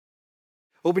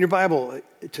Open your Bible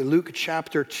to Luke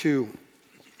chapter 2.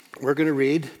 We're going to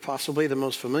read possibly the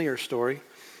most familiar story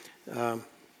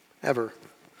ever.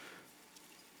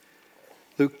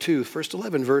 Luke 2, first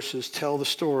 11 verses tell the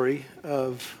story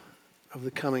of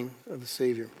the coming of the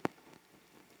Savior.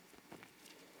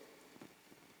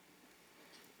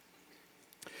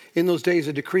 In those days,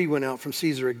 a decree went out from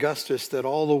Caesar Augustus that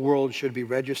all the world should be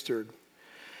registered.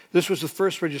 This was the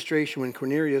first registration when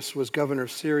Quirinius was governor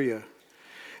of Syria.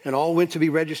 And all went to be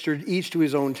registered, each to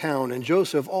his own town. And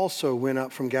Joseph also went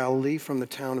up from Galilee, from the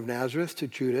town of Nazareth to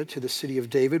Judah, to the city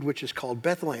of David, which is called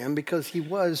Bethlehem, because he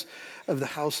was of the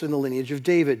house and the lineage of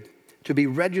David, to be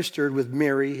registered with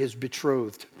Mary, his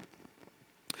betrothed,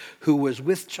 who was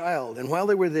with child. And while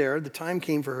they were there, the time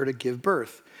came for her to give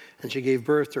birth. And she gave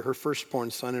birth to her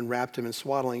firstborn son and wrapped him in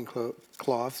swaddling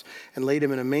cloths and laid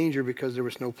him in a manger because there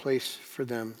was no place for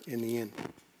them in the inn.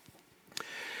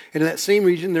 And in that same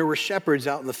region, there were shepherds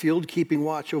out in the field keeping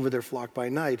watch over their flock by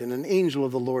night. And an angel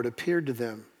of the Lord appeared to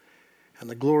them. And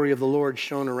the glory of the Lord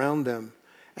shone around them.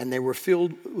 And they were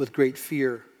filled with great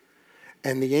fear.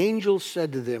 And the angel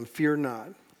said to them, "Fear not.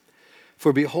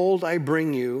 For behold, I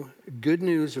bring you good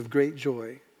news of great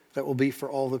joy that will be for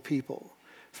all the people.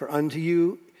 For unto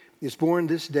you is born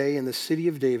this day in the city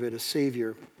of David a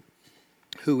Savior,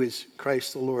 who is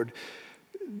Christ the Lord."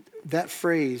 That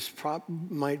phrase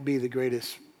might be the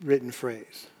greatest written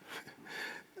phrase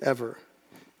ever.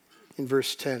 In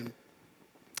verse 10,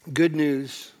 good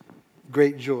news,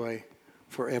 great joy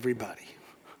for everybody.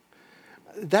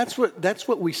 That's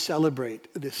what we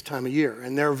celebrate this time of year.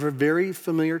 And they're very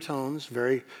familiar tones,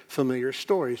 very familiar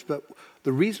stories. But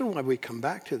the reason why we come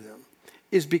back to them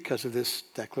is because of this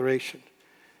declaration.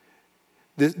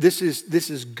 This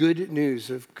is good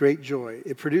news of great joy.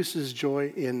 It produces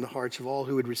joy in the hearts of all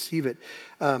who would receive it.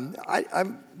 I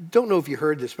don't know if you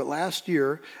heard this, but last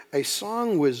year a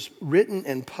song was written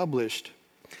and published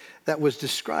that was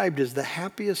described as the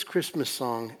happiest Christmas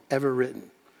song ever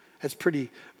written. That's pretty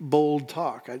bold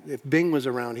talk. If Bing was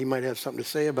around, he might have something to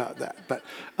say about that. But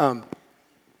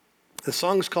the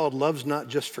song's called "Love's Not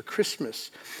Just for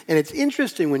Christmas." And it's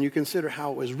interesting when you consider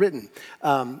how it was written.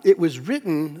 It was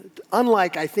written,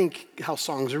 unlike, I think, how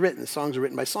songs are written. The songs are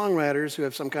written by songwriters who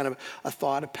have some kind of a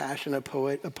thought, a passion, a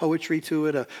poetry to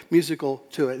it, a musical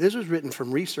to it. This was written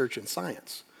from research and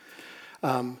science.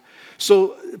 So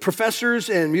professors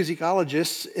and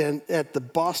musicologists at the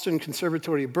Boston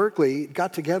Conservatory of Berkeley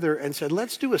got together and said,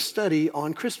 let's do a study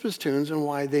on Christmas tunes and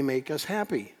why they make us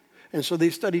happy. And so they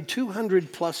studied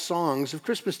 200 plus songs of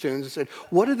Christmas tunes and said,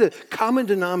 what are the common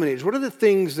denominators? What are the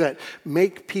things that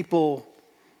make people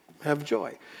have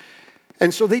joy?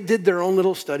 And so they did their own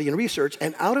little study and research.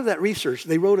 And out of that research,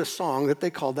 they wrote a song that they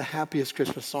called the happiest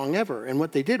Christmas song ever. And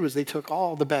what they did was they took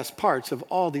all the best parts of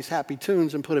all these happy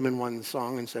tunes and put them in one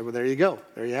song and said, well, there you go.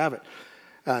 There you have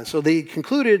it. So they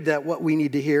concluded that what we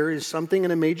need to hear is something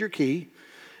in a major key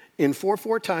in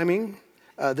 4/4 timing.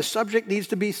 The subject needs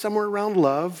to be somewhere around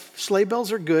love. Sleigh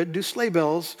bells are good. Do sleigh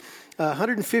bells.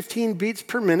 115 beats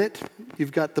per minute.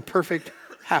 You've got the perfect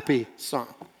happy song.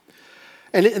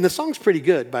 And the song's pretty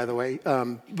good, by the way.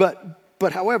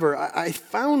 But however, I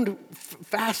found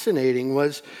fascinating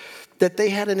was that they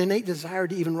had an innate desire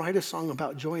to even write a song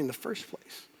about joy in the first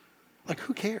place. Like,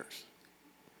 who cares?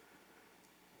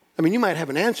 I mean, you might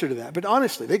have an answer to that, but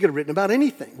honestly, they could have written about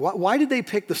anything. Why did they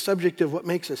pick the subject of what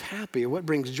makes us happy or what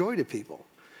brings joy to people?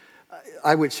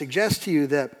 I would suggest to you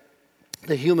that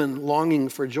the human longing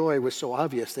for joy was so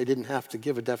obvious they didn't have to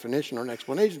give a definition or an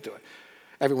explanation to it.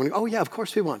 Everyone, oh yeah, of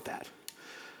course we want that.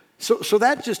 So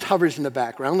that just hovers in the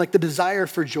background. Like the desire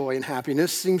for joy and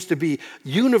happiness seems to be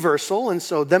universal, and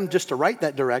so them just to write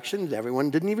that direction,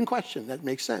 everyone didn't even question. That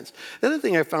makes sense. The other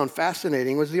thing I found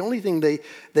fascinating was the only thing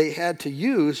they had to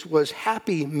use was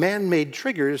happy man-made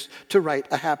triggers to write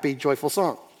a happy, joyful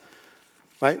song.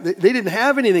 Right? They didn't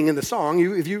have anything in the song.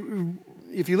 If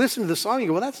you listen to the song, you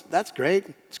go, well, that's great.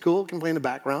 It's cool. It can play in the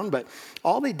background. But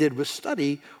all they did was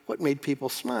study what made people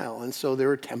smile. And so there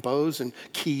were tempos and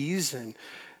keys and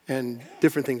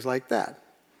different things like that.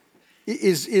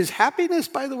 Is happiness,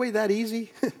 by the way, that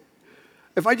easy?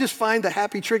 If I just find the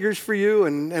happy triggers for you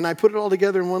and I put it all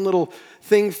together in one little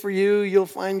thing for you, you'll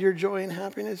find your joy and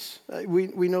happiness?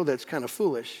 We know that's kind of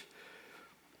foolish.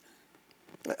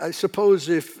 I suppose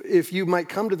if you might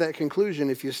come to that conclusion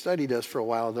if you studied us for a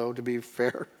while, though, to be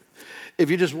fair,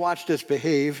 if you just watched us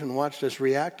behave and watched us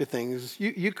react to things,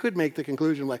 you could make the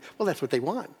conclusion like, well, that's what they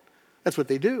want. That's what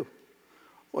they do.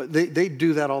 Well, they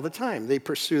do that all the time. They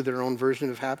pursue their own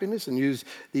version of happiness and use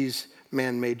these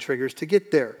man-made triggers to get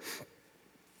there.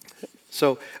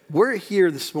 So we're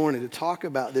here this morning to talk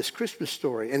about this Christmas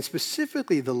story, and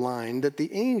specifically the line that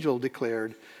the angel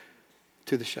declared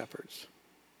to the shepherds.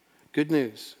 Good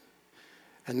news.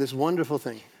 And this wonderful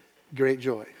thing, great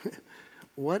joy.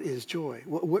 What is joy?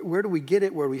 Where do we get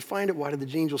it? Where do we find it? Why did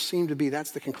the angels seem to be?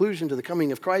 That's the conclusion to the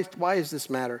coming of Christ. Why does this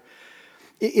matter?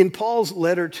 In Paul's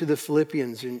letter to the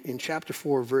Philippians in chapter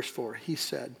 4, verse 4, he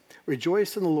said,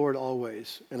 "Rejoice in the Lord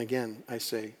always." And again, I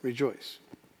say, rejoice.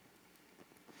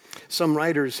 Some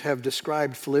writers have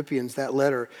described Philippians, that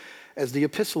letter, as the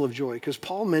epistle of joy, because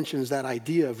Paul mentions that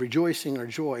idea of rejoicing or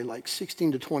joy like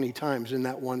 16 to 20 times in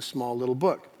that one small little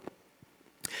book.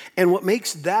 And what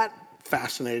makes that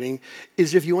fascinating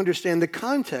is if you understand the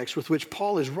context with which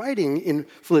Paul is writing in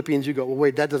Philippians, you go, well,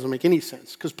 wait, that doesn't make any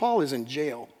sense, because Paul is in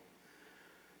jail.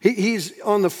 He's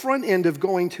on the front end of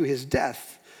going to his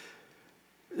death.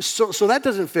 So that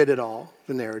doesn't fit at all,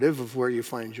 the narrative of where you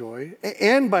find joy.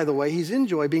 And by the way, he's in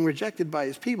joy being rejected by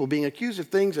his people, being accused of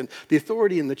things, and the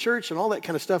authority in the church and all that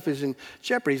kind of stuff is in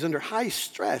jeopardy. He's under high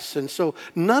stress. And so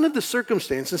none of the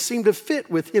circumstances seem to fit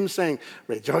with him saying,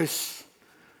 rejoice.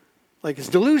 Like it's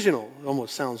delusional,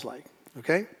 almost sounds like,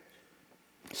 okay?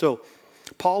 So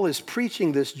Paul is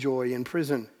preaching this joy in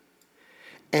prison.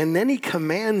 And then he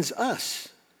commands us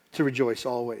to rejoice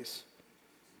always.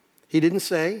 He didn't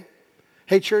say,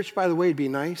 hey, church, by the way, it'd be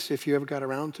nice if you ever got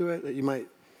around to it, that you might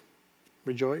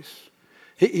rejoice.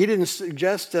 He didn't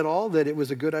suggest at all that it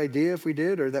was a good idea if we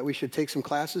did, or that we should take some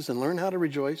classes and learn how to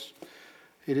rejoice.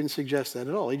 He didn't suggest that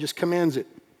at all. He just commands it.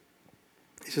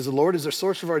 He says, the Lord is the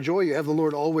source of our joy. You have the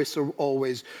Lord always, so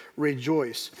always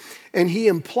rejoice. And he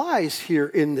implies here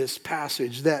in this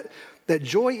passage that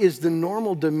joy is the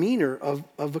normal demeanor of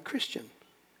a Christian.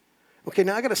 Okay,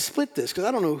 now I got to split this because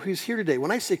I don't know who's here today.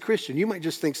 When I say Christian, you might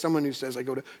just think someone who says I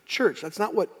go to church. That's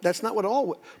not what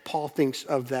all Paul thinks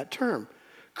of that term.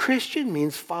 Christian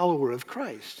means follower of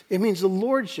Christ. It means the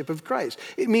lordship of Christ.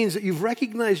 It means that you've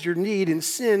recognized your need in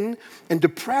sin and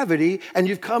depravity, and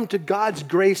you've come to God's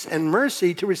grace and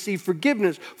mercy to receive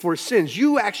forgiveness for sins.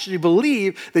 You actually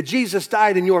believe that Jesus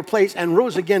died in your place and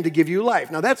rose again to give you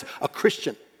life. Now that's a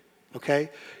Christian,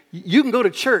 okay? You can go to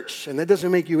church, and that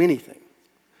doesn't make you anything.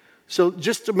 So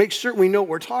just to make certain we know what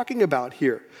we're talking about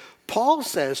here, Paul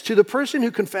says to the person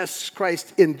who confesses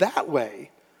Christ in that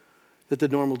way, that the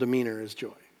normal demeanor is joy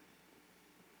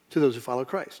to those who follow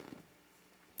Christ.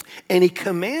 And he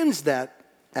commands that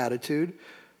attitude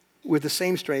with the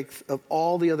same strength of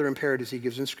all the other imperatives he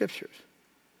gives in scriptures.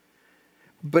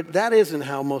 But that isn't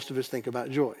how most of us think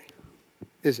about joy,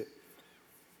 is it?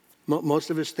 Most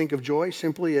of us think of joy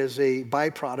simply as a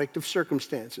byproduct of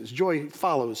circumstances. Joy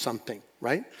follows something,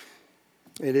 right?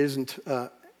 It isn't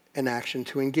an action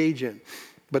to engage in.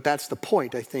 But that's the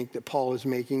point, I think, that Paul is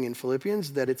making in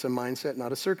Philippians, that it's a mindset,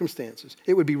 not a circumstances.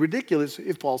 It would be ridiculous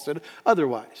if Paul said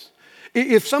otherwise.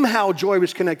 If somehow joy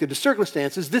was connected to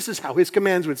circumstances, this is how his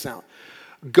commands would sound.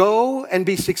 Go and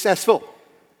be successful,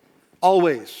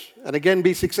 always. And again,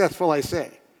 be successful, I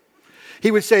say. He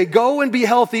would say, go and be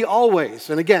healthy always.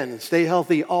 And again, stay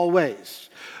healthy always.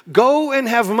 Go and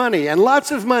have money, and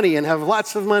have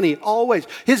lots of money always.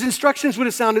 His instructions would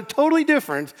have sounded totally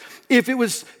different if it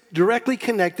was directly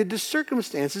connected to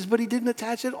circumstances, but he didn't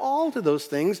attach it all to those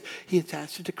things. He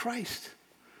attached it to Christ.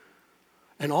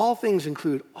 And all things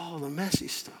include all the messy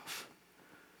stuff.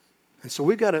 And so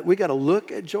we got to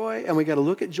look at joy, and we got to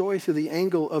look at joy through the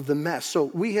angle of the mess. So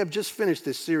we have just finished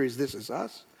this series, This Is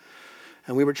Us,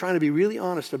 and we were trying to be really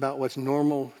honest about what's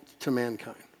normal to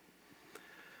mankind.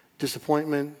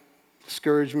 Disappointment,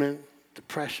 discouragement,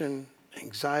 depression,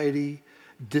 anxiety,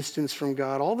 distance from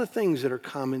God, all the things that are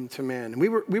common to man. And we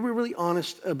were really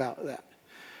honest about that.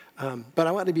 But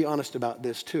I want to be honest about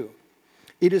this too.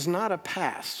 It is not a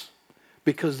pass,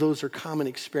 because those are common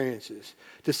experiences,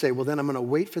 to say, well, then I'm going to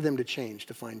wait for them to change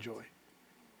to find joy.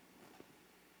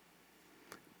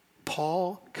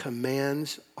 Paul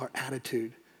commands our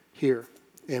attitude here.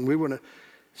 And we want to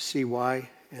see why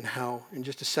and how in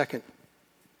just a second.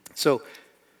 So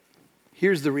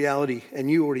here's the reality, and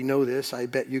you already know this. I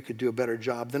bet you could do a better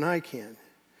job than I can.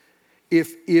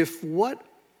 If what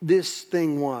this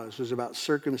thing was about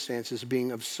circumstances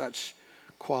being of such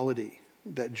quality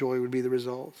that joy would be the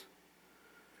result,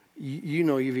 you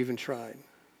know you've even tried.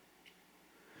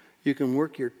 You can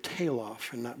work your tail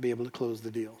off and not be able to close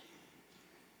the deal.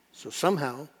 So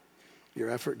somehow your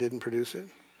effort didn't produce it.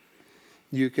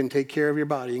 You can take care of your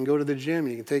body. You can go to the gym.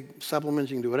 You can take supplements.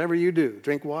 You can do whatever you do.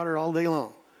 Drink water all day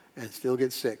long and still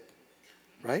get sick,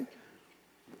 right?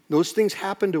 Those things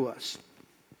happen to us.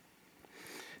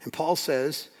 And Paul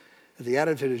says that the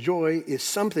attitude of joy is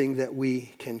something that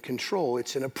we can control.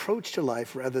 It's an approach to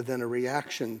life rather than a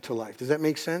reaction to life. Does that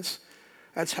make sense?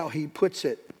 That's how he puts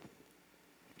it.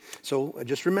 So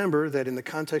just remember that in the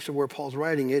context of where Paul's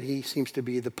writing it, he seems to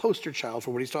be the poster child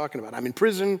for what he's talking about. I'm in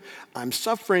prison, I'm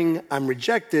suffering, I'm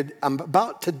rejected, I'm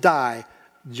about to die.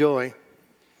 Joy.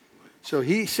 So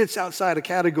he sits outside a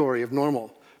category of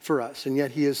normal for us, and yet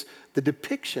he is the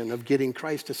depiction of getting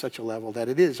Christ to such a level that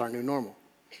it is our new normal.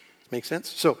 Make sense?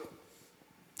 So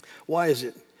why is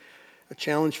it a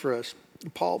challenge for us?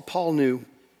 Paul knew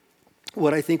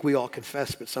what I think we all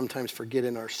confess but sometimes forget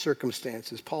in our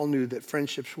circumstances. Paul knew that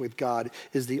friendships with God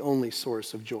is the only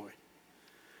source of joy.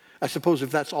 I suppose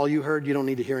if that's all you heard, you don't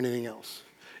need to hear anything else.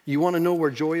 You want to know where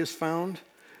joy is found?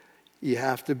 You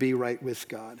have to be right with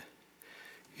God.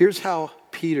 Here's how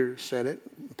Peter said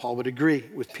it. Paul would agree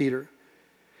with Peter.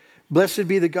 Blessed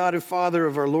be the God and Father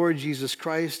of our Lord Jesus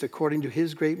Christ, according to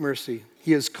his great mercy.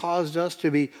 He has caused us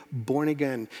to be born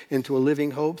again into a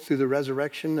living hope through the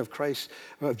resurrection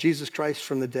of Jesus Christ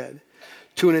from the dead,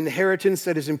 to an inheritance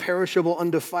that is imperishable,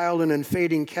 undefiled, and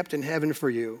unfading, kept in heaven for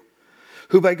you,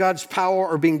 who by God's power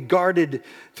are being guarded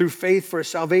through faith for a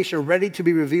salvation ready to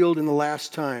be revealed in the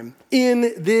last time.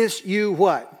 In this you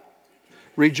what?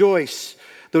 Rejoice.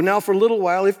 Though now for a little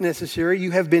while, if necessary,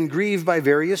 you have been grieved by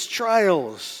various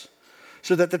trials,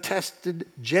 so that the tested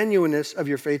genuineness of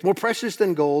your faith, more precious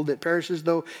than gold that perishes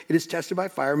though it is tested by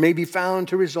fire, may be found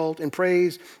to result in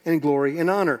praise and glory and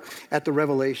honor at the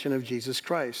revelation of Jesus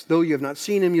Christ. Though you have not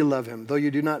seen him, you love him. Though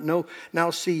you do not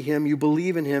now see him, you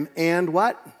believe in him, and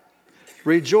what?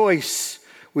 Rejoice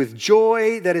with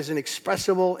joy that is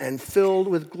inexpressible and filled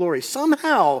with glory.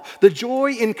 Somehow, the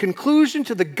joy in conclusion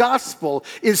to the gospel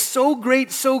is so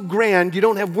great, so grand, you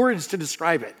don't have words to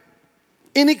describe it.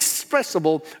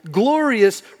 Inexpressible,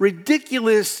 glorious,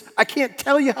 ridiculous, I can't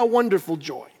tell you how wonderful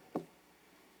joy.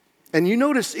 And you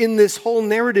notice in this whole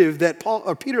narrative that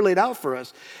Peter laid out for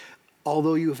us,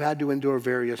 although you've had to endure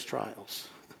various trials,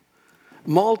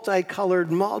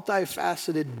 multicolored,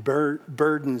 multifaceted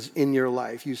burdens in your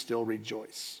life, you still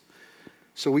rejoice.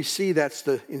 So we see that's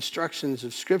the instructions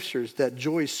of scriptures, that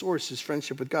joy's source is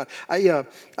friendship with God. I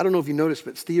don't know if you noticed,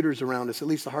 but theaters around us, at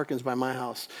least the Harkins by my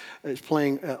house, is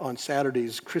playing on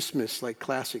Saturdays Christmas, like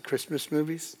classic Christmas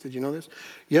movies. Did you know this?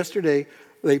 Yesterday,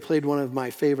 they played one of my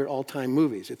favorite all-time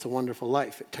movies, It's a Wonderful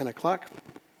Life, at 10 o'clock.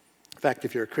 In fact,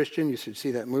 if you're a Christian, you should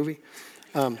see that movie.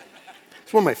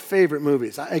 It's one of my favorite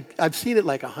movies. I've seen it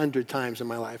like 100 times in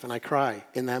my life, and I cry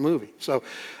in that movie. So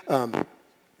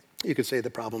you could say the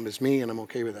problem is me, and I'm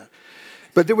okay with that.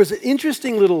 But there was an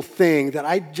interesting little thing that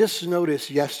I just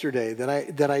noticed yesterday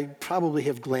that I probably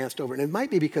have glanced over. And it might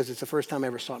be because it's the first time I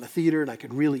ever saw it in a theater, and I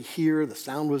could really hear, the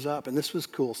sound was up, and this was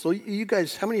cool. So you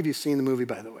guys, how many of you have seen the movie,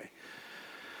 by the way?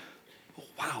 Oh,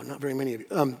 wow, not very many of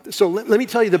you. So let me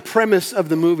tell you the premise of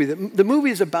the movie. The movie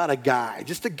is about a guy,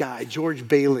 George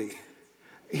Bailey.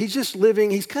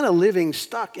 He's kind of living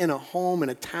stuck in a home, in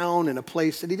a town, in a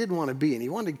place that he didn't want to be in. He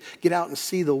wanted to get out and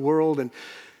see the world, and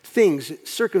things,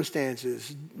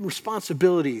 circumstances,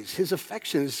 responsibilities, his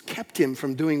affections kept him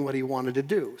from doing what he wanted to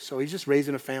do. So he's just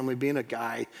raising a family, being a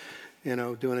guy,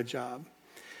 doing a job.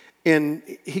 And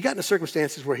he got into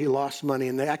circumstances where he lost money,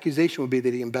 and the accusation would be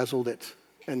that he embezzled it,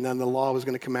 and then the law was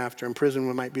going to come after him.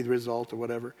 Prison might be the result or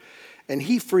whatever. And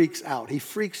he freaks out,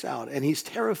 and he's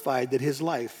terrified that his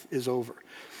life is over.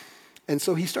 And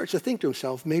so he starts to think to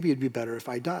himself, maybe it'd be better if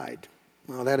I died.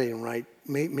 Well, that ain't right.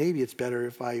 Maybe it's better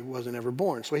if I wasn't ever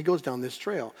born. So he goes down this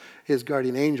trail. His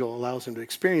guardian angel allows him to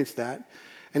experience that.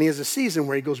 And he has a season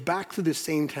where he goes back to this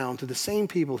same town, to the same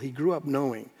people he grew up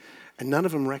knowing, and none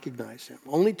of them recognize him,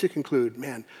 only to conclude,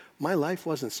 man, my life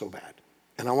wasn't so bad,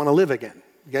 and I want to live again.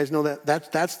 You guys know that?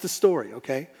 That's the story,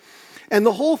 okay? And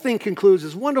the whole thing concludes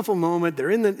this wonderful moment. They're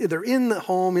in the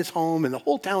home, his home, and the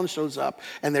whole town shows up,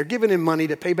 and they're giving him money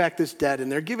to pay back this debt,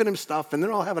 and they're giving him stuff, and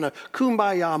they're all having a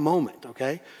kumbaya moment,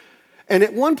 okay? And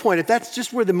at one point, if that's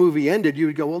just where the movie ended, you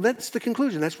would go, well, that's the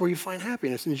conclusion. That's where you find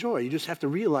happiness and joy. You just have to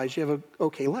realize you have an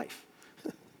okay life.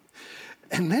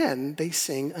 And then they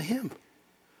sing a hymn.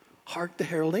 Hark the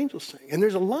Herald Angels Sing. And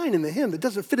there's a line in the hymn that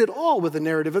doesn't fit at all with the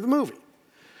narrative of the movie.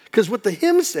 Because what the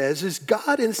hymn says is,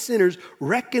 God and sinners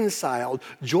reconciled,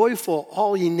 joyful,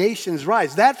 all ye nations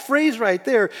rise. That phrase right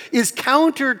there is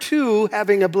counter to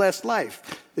having a blessed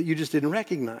life that you just didn't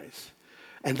recognize.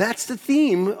 And that's the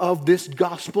theme of this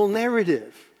gospel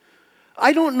narrative.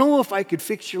 I don't know if I could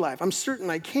fix your life. I'm certain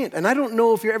I can't. And I don't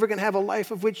know if you're ever going to have a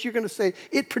life of which you're going to say,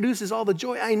 it produces all the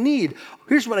joy I need.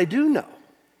 Here's what I do know.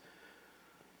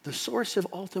 The source of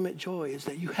ultimate joy is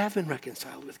that you have been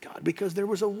reconciled with God because there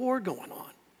was a war going on.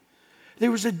 There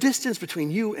was a distance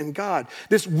between you and God.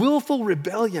 This willful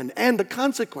rebellion, and the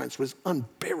consequence was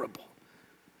unbearable.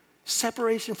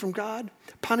 Separation from God,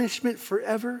 punishment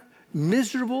forever,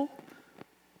 miserable.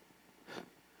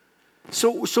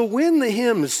 So when the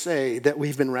hymns say that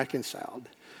we've been reconciled,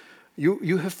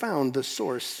 you have found the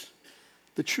source,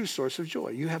 the true source of joy.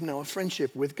 You have now a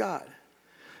friendship with God.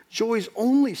 Joy's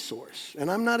only source,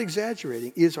 and I'm not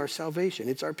exaggerating, is our salvation.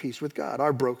 It's our peace with God.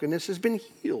 Our brokenness has been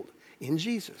healed in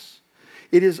Jesus.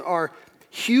 It is our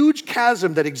huge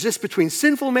chasm that exists between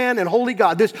sinful man and holy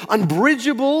God, this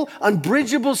unbridgeable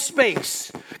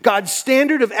space, God's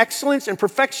standard of excellence and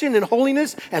perfection and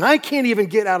holiness, and I can't even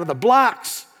get out of the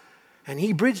blocks. And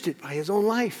he bridged it by his own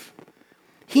life.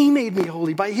 He made me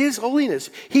holy by his holiness.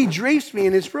 He drapes me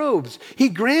in his robes. He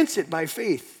grants it by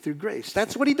faith through grace.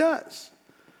 That's what he does.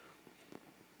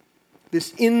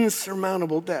 This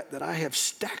insurmountable debt that I have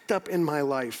stacked up in my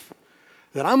life,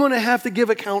 that I'm going to have to give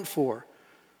account for,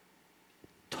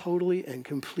 totally and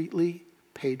completely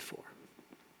paid for.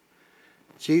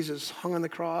 Jesus hung on the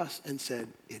cross and said,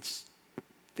 it's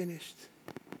finished.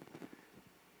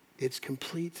 It's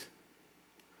complete.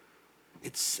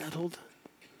 It's settled.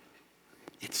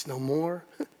 It's no more.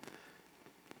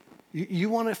 You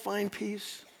want to find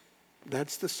peace?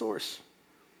 That's the source.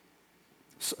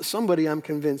 Somebody, I'm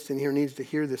convinced, in here needs to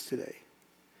hear this today.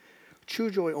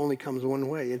 True joy only comes one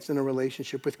way. It's in a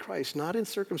relationship with Christ, not in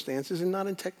circumstances and not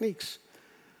in techniques.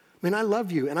 I mean, I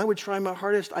love you, and I would try my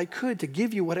hardest I could to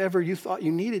give you whatever you thought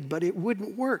you needed, but it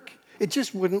wouldn't work. It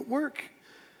just wouldn't work.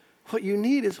 What you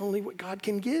need is only what God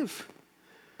can give.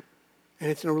 And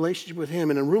it's in a relationship with him.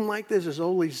 In a room like this, there's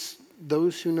always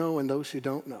those who know and those who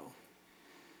don't know.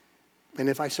 And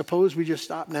if I suppose we just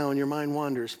stop now and your mind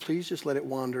wanders, please just let it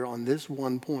wander on this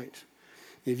one point.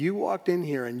 If you walked in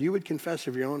here and you would confess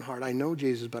of your own heart, I know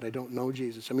Jesus, but I don't know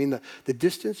Jesus. I mean, the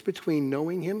distance between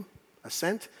knowing him,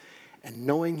 assent, and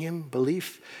knowing him,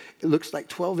 belief, it looks like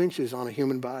 12 inches on a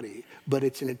human body, but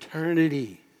it's an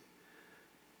eternity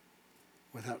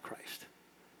without Christ.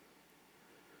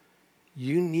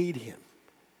 You need him.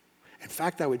 In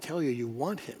fact, I would tell you, you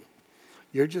want him.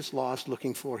 You're just lost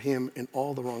looking for him in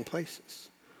all the wrong places.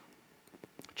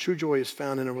 True joy is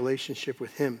found in a relationship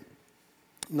with him,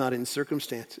 not in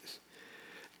circumstances.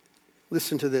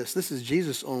 Listen to this. This is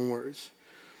Jesus' own words.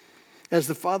 As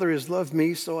the Father has loved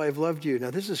me, so I've loved you.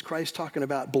 Now, this is Christ talking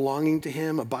about belonging to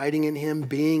him, abiding in him,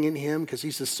 being in him, because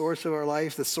he's the source of our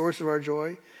life, the source of our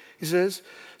joy. He says,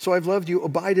 so I've loved you,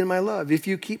 abide in my love. If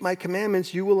you keep my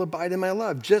commandments, you will abide in my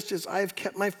love, just as I have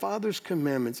kept my Father's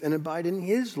commandments and abide in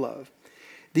his love.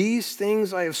 These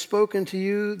things I have spoken to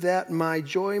you, that my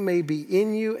joy may be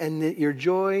in you and that your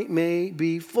joy may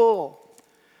be full.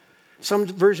 Some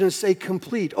versions say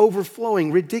complete,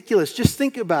 overflowing, ridiculous. Just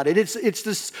think about it. It's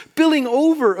the spilling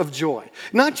over of joy.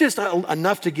 Not just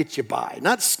enough to get you by,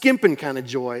 not skimping kind of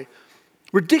joy,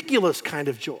 ridiculous kind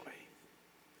of joy.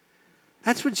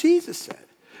 That's what Jesus said.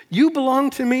 You belong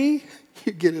to me,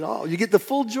 you get it all. You get the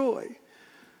full joy.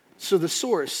 So the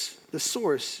source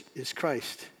is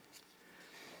Christ.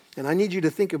 And I need you to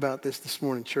think about this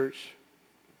morning, church.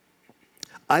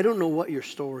 I don't know what your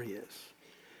story is.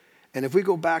 And if we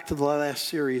go back to the last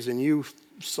series and you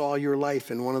saw your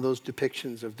life in one of those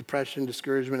depictions of depression,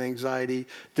 discouragement, anxiety,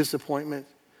 disappointment,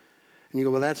 and you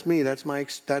go, well, that's me. That's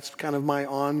kind of my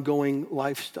ongoing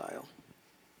lifestyle.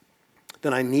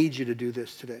 Then I need you to do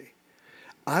this today.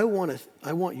 I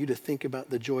want you to think about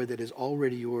the joy that is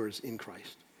already yours in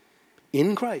Christ.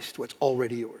 In Christ, what's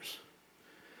already yours.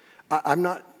 I'm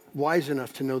not wise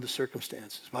enough to know the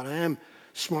circumstances, but I am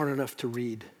smart enough to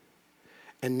read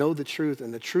and know the truth.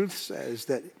 And the truth says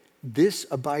that this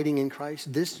abiding in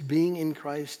Christ, this being in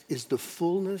Christ, is the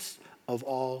fullness of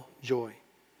all joy.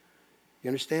 You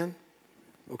understand?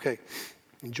 Okay.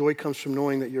 And joy comes from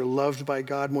knowing that you're loved by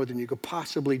God more than you could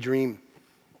possibly dream.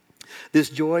 This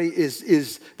joy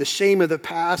is the shame of the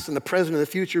past and the present and the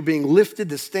future being lifted,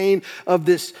 the stain of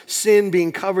this sin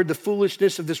being covered, the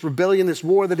foolishness of this rebellion, this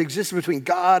war that existed between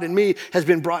God and me has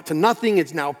been brought to nothing.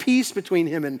 It's now peace between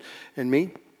him and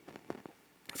me,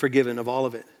 forgiven of all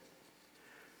of it,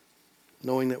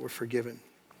 knowing that we're forgiven.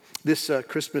 This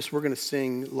Christmas, we're going to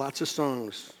sing lots of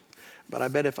songs, but I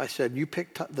bet if I said, you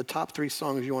pick the top 3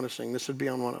 songs you want to sing, this would be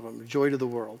on one of them, Joy to the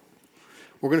World.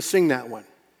 We're going to sing that one.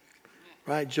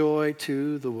 Right? Joy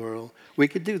to the world. We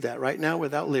could do that right now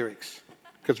without lyrics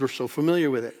because we're so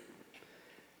familiar with it.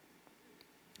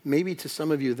 Maybe to some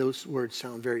of you, those words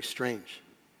sound very strange,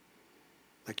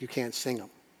 like you can't sing them.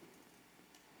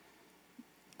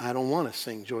 I don't want to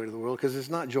sing Joy to the World because it's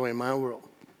not joy in my world.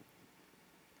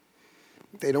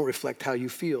 They don't reflect how you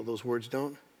feel. Those words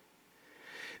don't.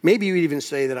 Maybe you would even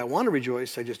say that I want to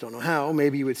rejoice, I just don't know how.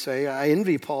 Maybe you would say, I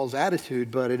envy Paul's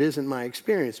attitude, but it isn't my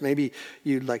experience. Maybe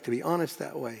you'd like to be honest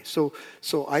that way. So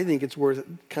I think it's worth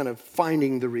kind of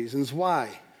finding the reasons why.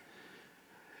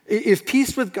 If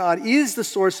peace with God is the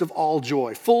source of all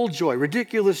joy, full joy,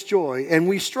 ridiculous joy, and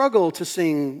we struggle to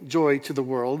sing joy to the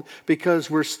world because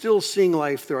we're still seeing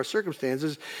life through our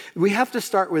circumstances, we have to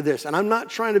start with this. And I'm not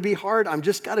trying to be hard. I'm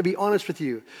just got to be honest with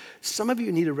you. Some of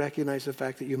you need to recognize the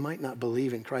fact that you might not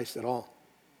believe in Christ at all.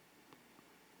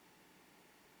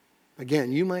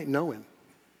 Again, you might know him,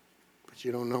 but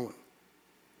you don't know him.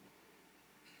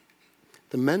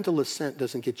 The mental assent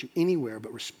doesn't get you anywhere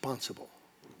but responsible,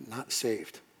 not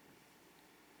saved.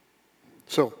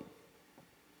 So,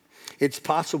 it's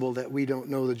possible that we don't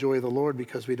know the joy of the Lord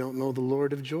because we don't know the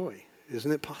Lord of joy.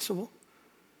 Isn't it possible?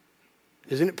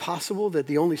 Isn't it possible that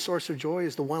the only source of joy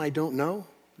is the one I don't know?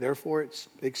 Therefore, it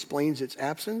explains its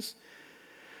absence.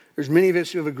 There's many of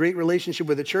us who have a great relationship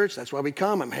with the church. That's why we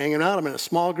come. I'm hanging out. I'm in a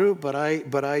small group, but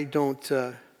I don't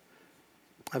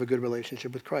have a good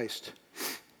relationship with Christ.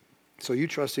 So you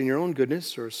trust in your own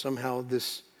goodness, or somehow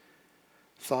this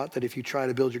thought that if you try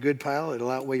to build your good pile,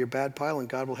 it'll outweigh your bad pile and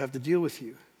God will have to deal with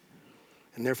you.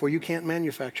 And therefore you can't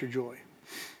manufacture joy.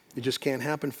 It just can't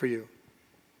happen for you.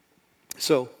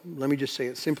 So let me just say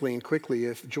it simply and quickly.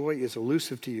 If joy is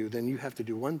elusive to you, then you have to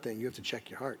do one thing. You have to check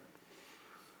your heart.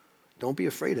 Don't be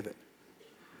afraid of it.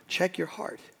 Check your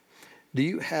heart. Do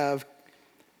you have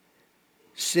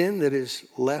sin that is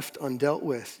left undealt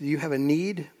with? Do you have a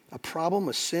need, a problem,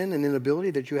 a sin, an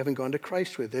inability that you haven't gone to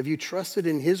Christ with? Have you trusted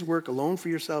in his work alone for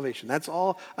your salvation? That's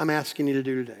all I'm asking you to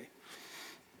do today.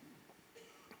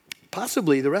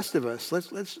 Possibly the rest of us,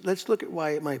 let's look at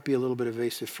why it might be a little bit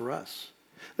evasive for us.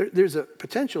 There's a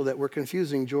potential that we're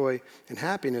confusing joy and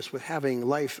happiness with having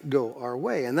life go our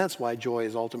way, and that's why joy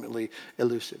is ultimately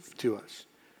elusive to us.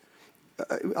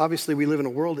 Obviously, we live in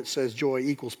a world that says joy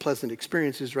equals pleasant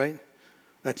experiences, right?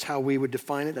 That's how we would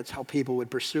define it. That's how people would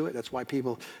pursue it. That's why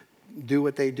people do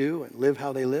what they do and live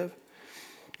how they live.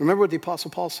 Remember what the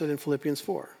Apostle Paul said in Philippians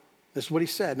 4. This is what he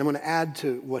said, and I'm going to add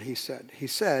to what he said. He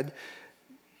said,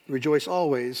 rejoice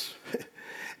always.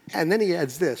 And then he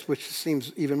adds this, which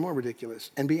seems even more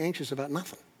ridiculous, and be anxious about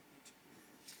nothing.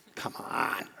 Come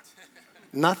on.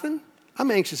 Nothing?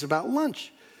 I'm anxious about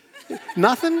lunch.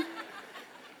 Nothing?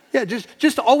 Yeah,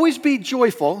 just always be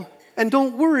joyful. And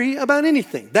don't worry about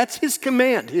anything. That's his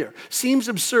command here. Seems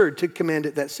absurd to command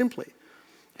it that simply.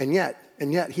 And yet,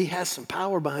 he has some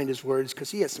power behind his words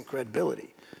because he has some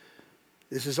credibility.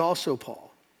 This is also Paul.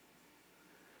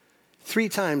 3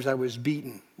 times I was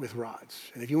beaten with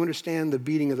rods. And if you understand the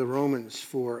beating of the Romans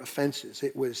for offenses,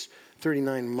 it was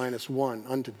 39 minus 1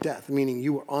 unto death, meaning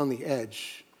you were on the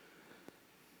edge.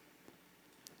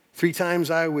 3 times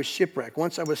I was shipwrecked.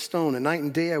 Once I was stoned. And night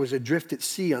and day I was adrift at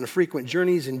sea on frequent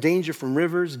journeys, in danger from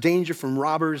rivers, danger from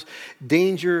robbers,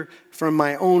 danger from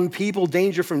my own people,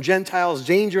 danger from Gentiles,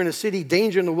 danger in a city,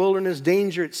 danger in the wilderness,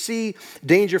 danger at sea,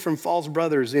 danger from false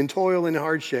brothers, in toil and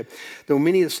hardship. Though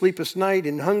many a sleepless night,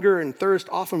 in hunger and thirst,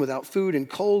 often without food, and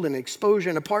cold and exposure.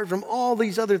 And apart from all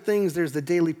these other things, there's the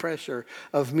daily pressure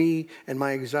of me and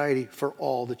my anxiety for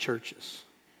all the churches.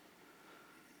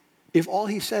 If all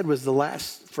he said was the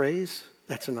last phrase,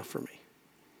 that's enough for me.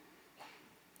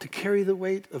 To carry the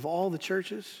weight of all the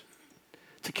churches,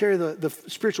 to carry the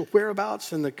spiritual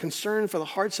whereabouts and the concern for the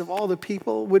hearts of all the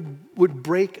people would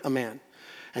break a man.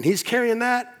 And he's carrying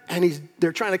that, and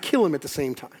they're trying to kill him at the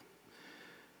same time.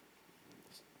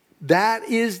 That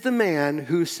is the man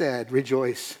who said,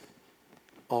 rejoice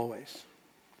always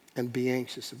and be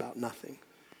anxious about nothing.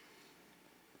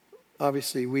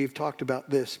 Obviously, we've talked about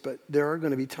this, but there are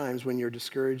going to be times when you're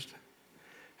discouraged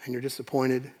and you're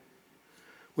disappointed,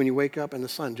 when you wake up and the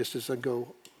sun just doesn't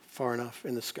go far enough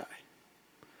in the sky.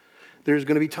 There's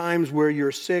going to be times where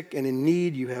you're sick and in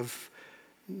need, you have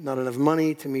not enough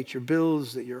money to meet your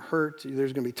bills, that you're hurt.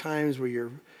 There's going to be times where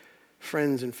your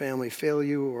friends and family fail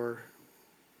you, or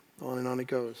on and on it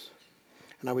goes.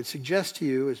 And I would suggest to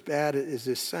you, as bad as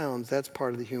this sounds, that's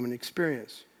part of the human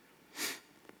experience.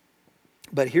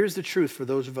 But here's the truth for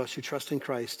those of us who trust in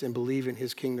Christ and believe in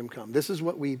his kingdom come. This is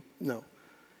what we know.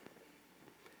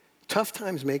 Tough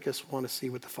times make us want to see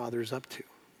what the Father is up to.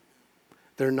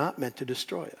 They're not meant to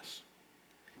destroy us.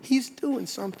 He's doing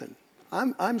something.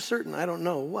 I'm certain I don't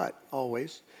know what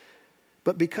always.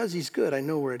 But because he's good, I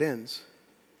know where it ends.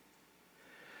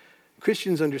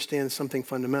 Christians understand something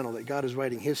fundamental, that God is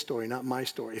writing his story, not my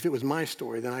story. If it was my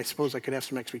story, then I suppose I could have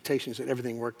some expectations that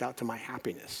everything worked out to my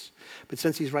happiness. But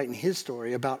since he's writing his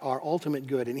story about our ultimate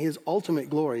good and his ultimate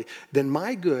glory, then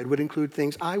my good would include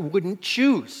things I wouldn't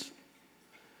choose.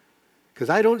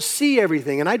 Because I don't see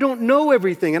everything and I don't know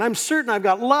everything, and I'm certain I've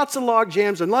got lots of log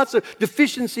jams and lots of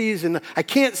deficiencies, and I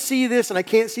can't see this and I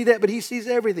can't see that, but he sees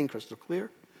everything crystal clear.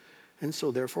 And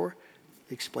so therefore,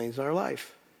 he explains our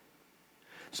life.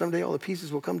 Someday all the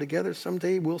pieces will come together.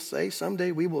 Someday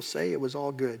we will say it was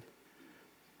all good.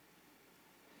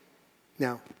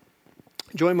 Now,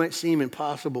 joy might seem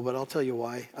impossible, but I'll tell you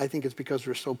why. I think it's because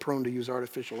we're so prone to use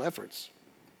artificial efforts.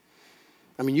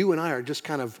 I mean, you and I are just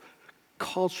kind of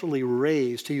culturally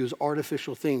raised to use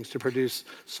artificial things to produce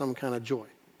some kind of joy.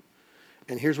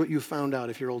 And here's what you found out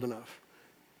if you're old enough.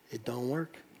 It don't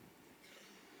work.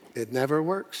 It never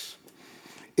works.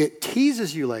 It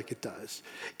teases you like it does.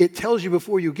 It tells you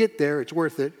before you get there it's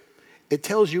worth it. It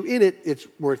tells you in it it's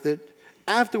worth it.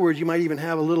 Afterwards, you might even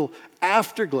have a little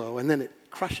afterglow, and then it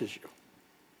crushes you.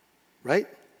 Right?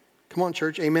 Come on,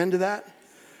 church. Amen to that?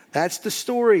 That's the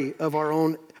story of our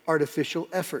own artificial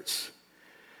efforts.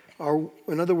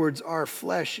 In other words, our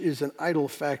flesh is an idol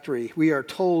factory. We are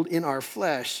told in our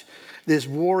flesh, this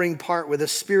warring part with the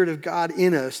Spirit of God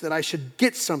in us, that I should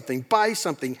get something, buy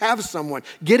something, have someone,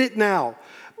 get it now.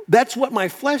 That's what my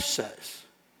flesh says.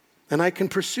 And I can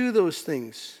pursue those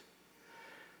things.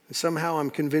 And somehow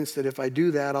I'm convinced that if I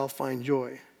do that, I'll find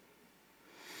joy.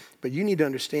 But you need to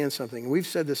understand something. We've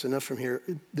said this enough from here,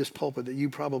 this pulpit, that you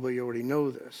probably already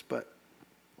know this, but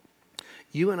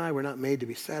you and I were not made to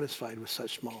be satisfied with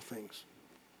such small things.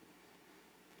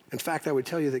 In fact, I would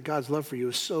tell you that God's love for you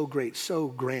is so great, so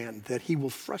grand, that he will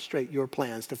frustrate your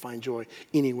plans to find joy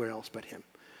anywhere else but him.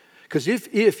 Because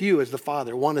if you, as the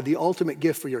father, wanted the ultimate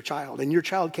gift for your child, and your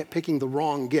child kept picking the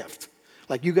wrong gift,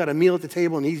 like you got a meal at the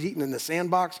table and he's eating in the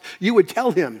sandbox, you would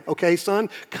tell him, okay, son,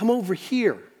 come over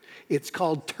here. It's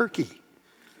called turkey.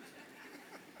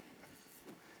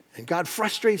 And God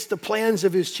frustrates the plans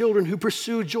of his children who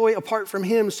pursue joy apart from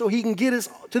him so he can get us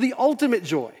to the ultimate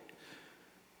joy.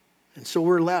 And so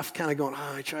we're left kind of going,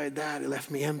 I tried that. It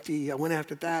left me empty. I went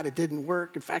after that. It didn't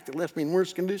work. In fact, it left me in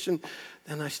worse condition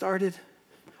than I started.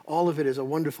 All of it is a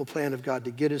wonderful plan of God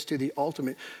to get us to the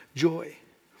ultimate joy.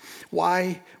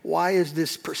 Why is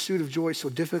this pursuit of joy so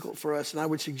difficult for us? And I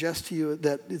would suggest to you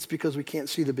that it's because we can't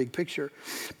see the big picture.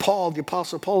 Paul, the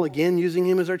Apostle Paul, again, using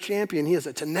him as our champion, he has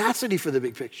a tenacity for the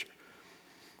big picture.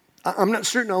 I'm not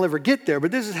certain I'll ever get there,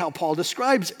 but this is how Paul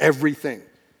describes everything.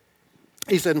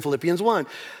 He said in Philippians 1,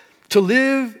 to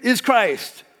live is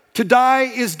Christ, to die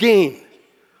is gain.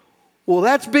 Well,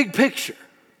 that's big picture.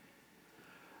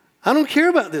 I don't care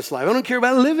about this life. I don't care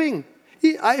about living.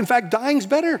 In fact, dying's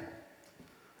better.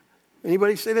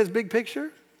 Anybody say that's big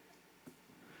picture?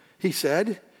 He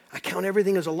said, I count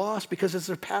everything as a loss because it's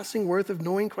the surpassing worth of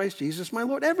knowing Christ Jesus, my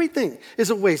Lord. Everything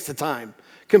is a waste of time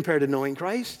compared to knowing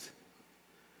Christ.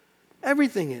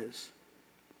 Everything is.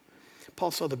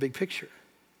 Paul saw the big picture.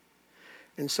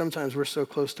 And sometimes we're so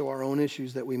close to our own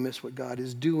issues that we miss what God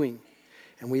is doing.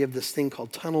 And we have this thing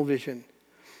called tunnel vision.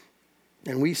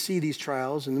 And we see these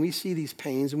trials, and we see these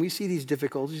pains, and we see these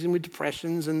difficulties, and the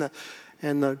depressions, and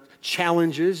the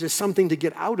challenges as something to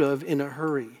get out of in a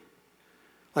hurry.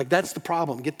 Like, that's the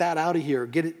problem. Get that out of here.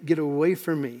 Get away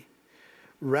from me.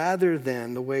 Rather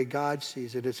than the way God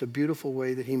sees it, it's a beautiful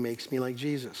way that he makes me like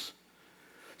Jesus.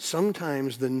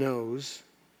 Sometimes the no's,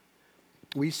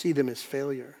 we see them as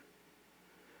failure.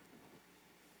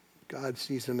 God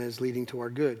sees them as leading to our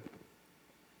good.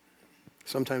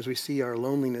 Sometimes we see our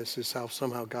loneliness as how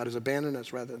somehow God has abandoned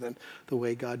us rather than the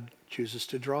way God chooses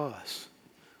to draw us.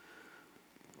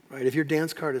 Right? If your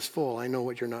dance card is full, I know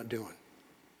what you're not doing.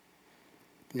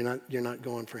 You're not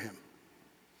going for him.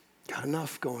 Got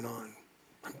enough going on.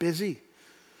 I'm busy.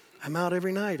 I'm out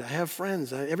every night. I have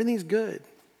friends. Everything's good.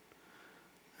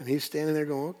 And he's standing there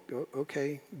going,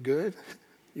 okay, good?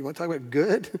 You want to talk about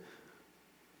good?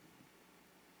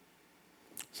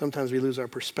 Sometimes we lose our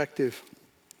perspective,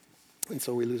 and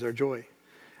so we lose our joy.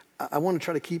 I want to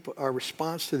try to keep our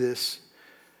response to this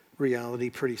reality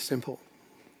pretty simple.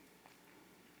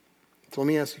 So let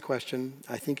me ask you a question.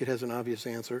 I think it has an obvious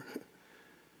answer.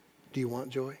 Do you want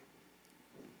joy?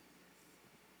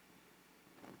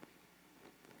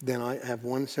 Then I have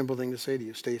one simple thing to say to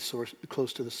you. Stay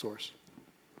close to the source.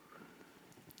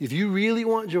 If you really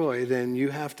want joy, then you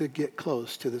have to get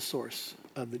close to the source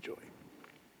of the joy.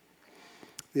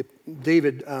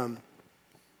 David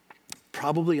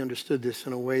probably understood this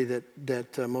in a way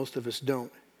that most of us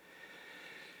don't.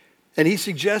 And he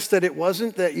suggests that it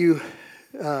wasn't that you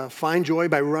find joy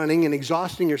by running and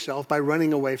exhausting yourself by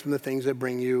running away from the things that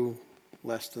bring you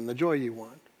less than the joy you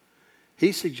want.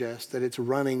 He suggests that it's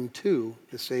running to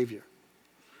the Savior.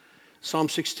 Psalm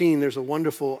 16, there's a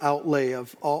wonderful outlay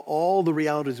of all the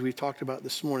realities we've talked about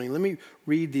this morning. Let me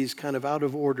read these kind of out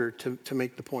of order to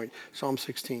make the point. Psalm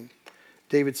 16.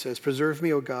 David says, preserve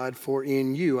me, O God, for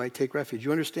in you I take refuge.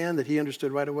 You understand that he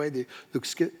understood right away the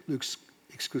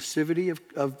exclusivity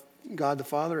of God the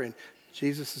Father and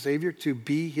Jesus the Savior to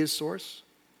be his source?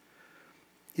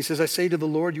 He says, I say to the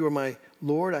Lord, you are my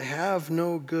Lord. I have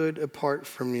no good apart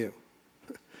from you.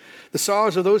 The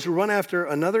sorrows of those who run after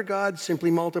another God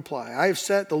simply multiply. I have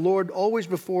set the Lord always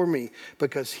before me,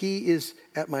 because he is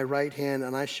at my right hand,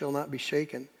 and I shall not be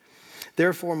shaken.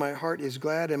 Therefore my heart is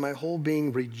glad, and my whole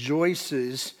being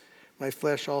rejoices. My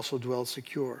flesh also dwells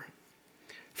secure.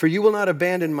 For you will not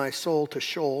abandon my soul to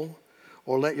Sheol,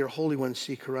 or let your Holy One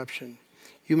see corruption.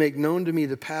 You make known to me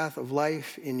the path of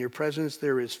life. In your presence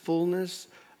there is fullness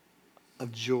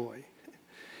of joy.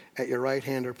 At your right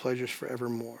hand are pleasures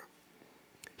forevermore.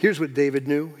 Here's what David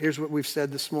knew. Here's what we've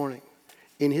said this morning.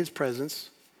 In his presence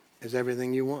is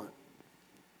everything you want.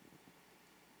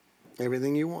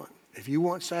 Everything you want. If you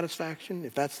want satisfaction,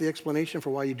 if that's the explanation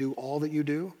for why you do all that you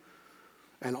do,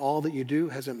 and all that you do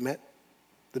hasn't met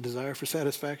the desire for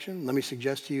satisfaction, let me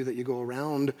suggest to you that you go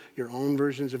around your own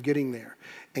versions of getting there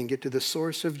and get to the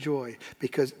source of joy,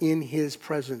 because in his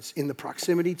presence, in the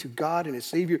proximity to God and his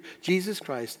Savior, Jesus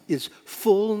Christ, is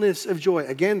fullness of joy.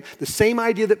 Again, the same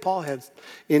idea that Paul had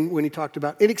when he talked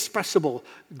about inexpressible,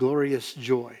 glorious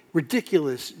joy,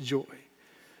 ridiculous joy.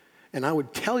 And I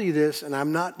would tell you this, and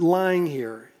I'm not lying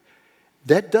here,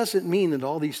 that doesn't mean that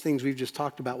all these things we've just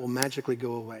talked about will magically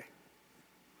go away.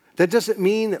 That doesn't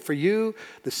mean that for you,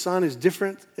 the sun is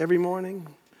different every morning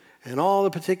and all the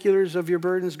particulars of your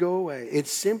burdens go away. It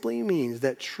simply means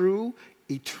that true,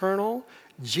 eternal,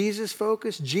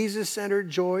 Jesus-focused, Jesus-centered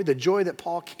joy, the joy that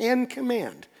Paul can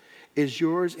command, is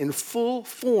yours in full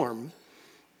form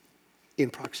in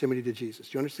proximity to Jesus.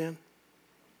 Do you understand?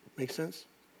 Make sense?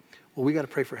 Well, we got to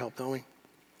pray for help, don't we?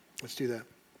 Let's do that.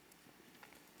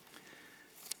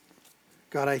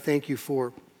 God, I thank you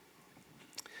for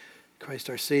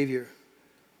Christ our Savior.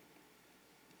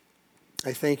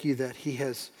 I thank you that he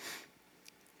has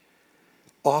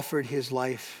offered his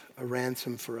life a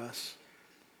ransom for us.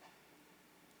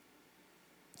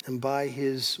 And by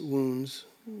his wounds,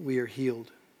 we are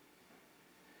healed.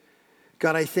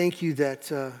 God, I thank you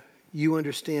that you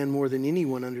understand more than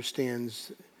anyone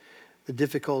understands the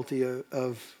difficulty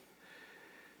of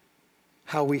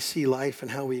how we see life and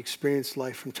how we experience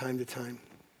life from time to time.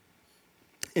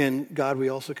 And God, we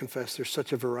also confess there's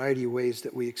such a variety of ways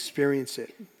that we experience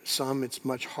it. Some, it's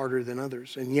much harder than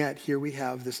others. And yet, here we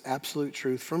have this absolute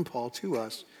truth from Paul to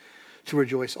us, to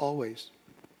rejoice always,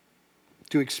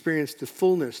 to experience the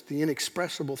fullness, the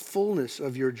inexpressible fullness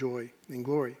of your joy and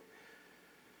glory.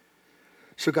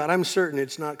 So God, I'm certain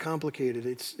it's not complicated.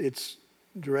 It's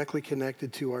directly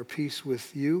connected to our peace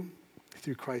with you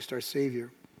through Christ our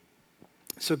Savior.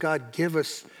 So God, give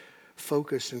us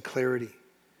focus and clarity.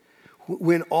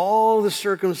 When all the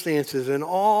circumstances and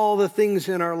all the things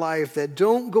in our life that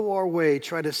don't go our way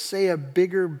try to say a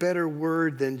bigger, better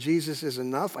word than Jesus is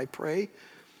enough, I pray,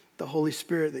 the Holy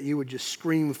Spirit, that you would just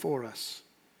scream for us.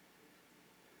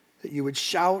 That you would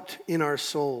shout in our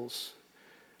souls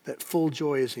that full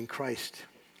joy is in Christ.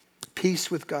 Peace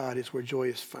with God is where joy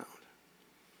is found.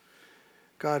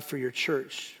 God, for your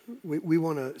church, we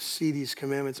want to see these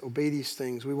commandments, obey these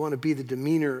things. We want to be the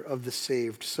demeanor of the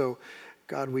saved. So,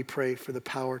 God, we pray for the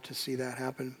power to see that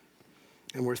happen.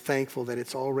 And we're thankful that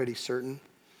it's already certain.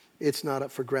 It's not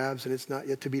up for grabs and it's not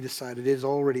yet to be decided. It is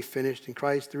already finished in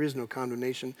Christ. There is no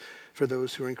condemnation for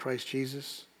those who are in Christ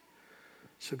Jesus.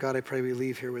 So God, I pray we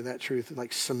leave here with that truth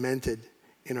like cemented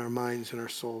in our minds and our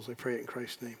souls. I pray it in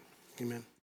Christ's name. Amen.